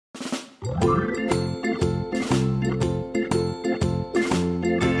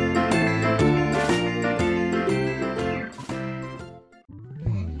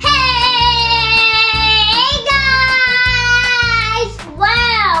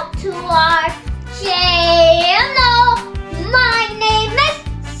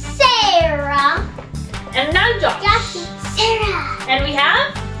Josh&Sarah. And we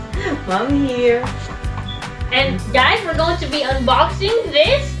have Mom here. And guys, we're going to be unboxing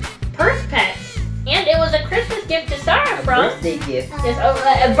this purse pet. And it was a Christmas gift to Sarah from Birthday gift. yes,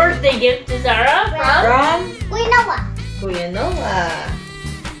 a birthday gift to Sarah from Kuya Noah.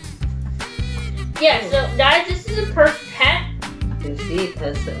 Yeah, so guys, this is a purse pet. You see it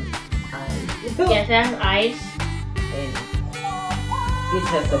has some eyes. Yes, it has eyes. And it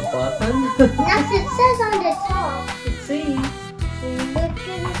has a button. Yes, it says on the top. Let's see.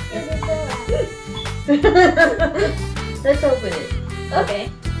 Let's open it. Okay.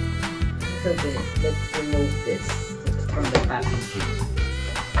 Let's open it. Let's remove this from the packaging.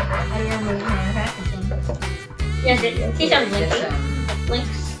 Yes, it see some blinking.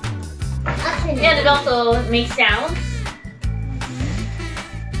 Blinks. And it also makes sounds.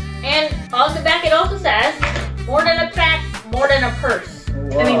 And on the back it also says, more than a pet, more than a purse.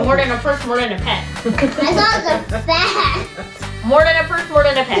 Whoa. I mean, more than a purse, more than a pet. I saw the fat. More than a purse, more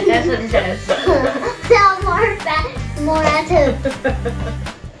than a pet. That's what it says. So more fat, more than a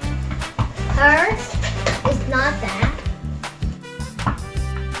purse. It's not that.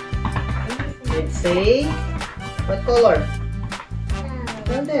 Let's see. What color?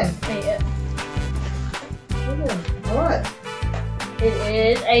 What there? What? It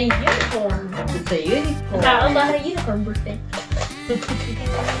is a unicorn. It's a unicorn. I also had a unicorn birthday.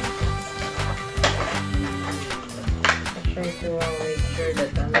 Try to make sure that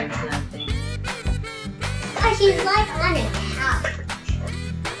there's nothing. Oh, she's like on a couch.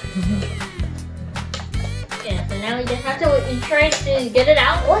 Yeah, so now we just have to try to get it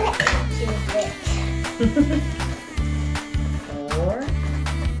out. What couch is this?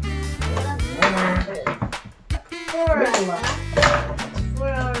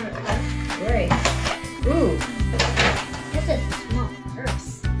 Great. Ooh. This is a small purse.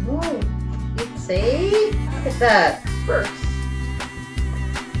 Ooh. It's a. Look at that. Purse.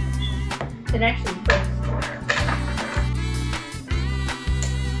 It actually fits.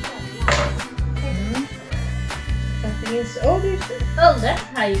 Something is. Oh, there's. Oh,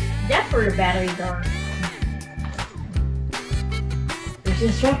 that's where the batteries are. There's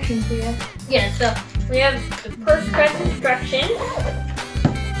instructions here. Yeah, so we have the purse press instructions.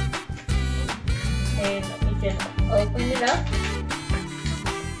 And let me just open it up.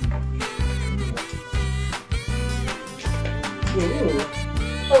 Ooh.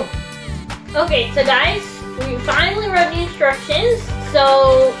 Oh, okay, so guys, we finally read the instructions.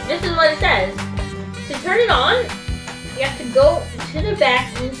 So this is what it says. To turn it on, you have to go to the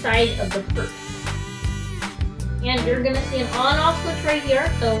back inside of the purse. And you're gonna see an on-off switch right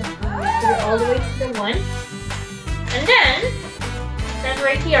here. So put it all the way to the one. And then, it says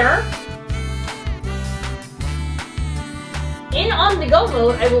right here, in on-the-go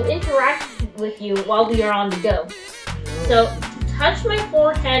mode, I will interact with you while we are on the go. So, touch my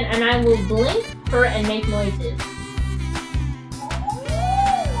forehead and I will blink, purr, and make noises.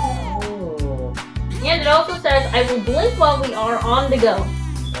 Oh. And it also says, I will blink while we are on the go.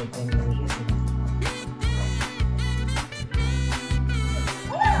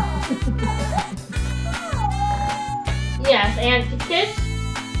 Yes, and to kiss,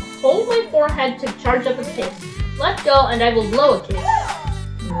 hold my forehead to charge up a kiss. Let go and I will blow a kiss.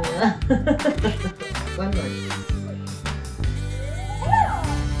 One more.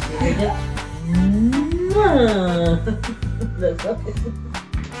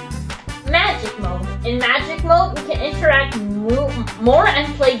 Magic mode. In magic mode, we can interact more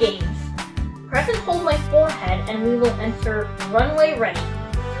and play games. Press and hold my forehead and we will enter runway ready.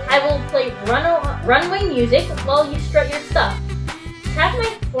 I will play runway music while you strut your stuff. Tap my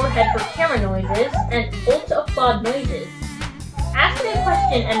forehead for camera noises and hold to applaud noises. Ask me a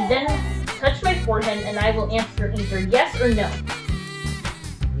question and then touch my forehead and I will answer either yes or no.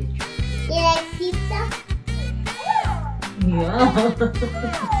 You like pizza? Yeah.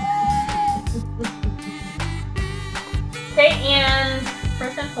 Okay, and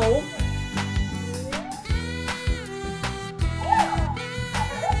press and hold.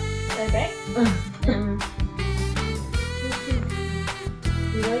 Okay.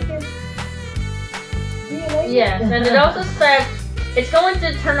 You like it? Do you like it? Yes, and it also says it's going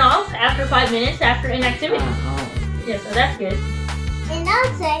to turn off after 5 minutes after inactivity. Yeah, so that's good. And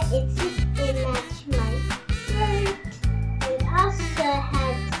also, it's just to match my shirt. It also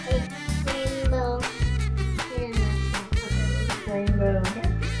has a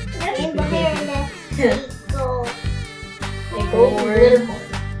Go. It goes to glitter horn.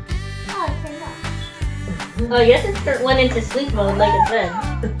 Oh, it turned off. Oh, I guess it went into sleep mode, like it said.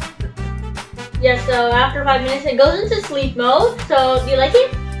 Yeah, so after 5 minutes, it goes into sleep mode. So, do you like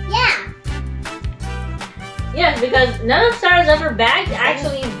it? Yeah. Yes, because none of Sarah's ever bags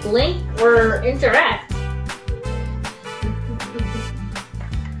actually blink or interact.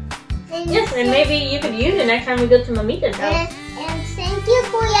 Yes, and maybe you could use it next time we go to Mamita's house. And thank you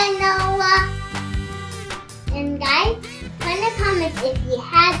for your Noah. And guys, put in the comments if you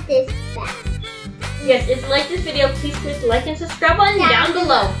had this bag. Yes, if you like this video, please click the like and subscribe button down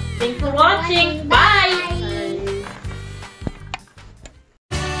below. Thanks for watching. Bye.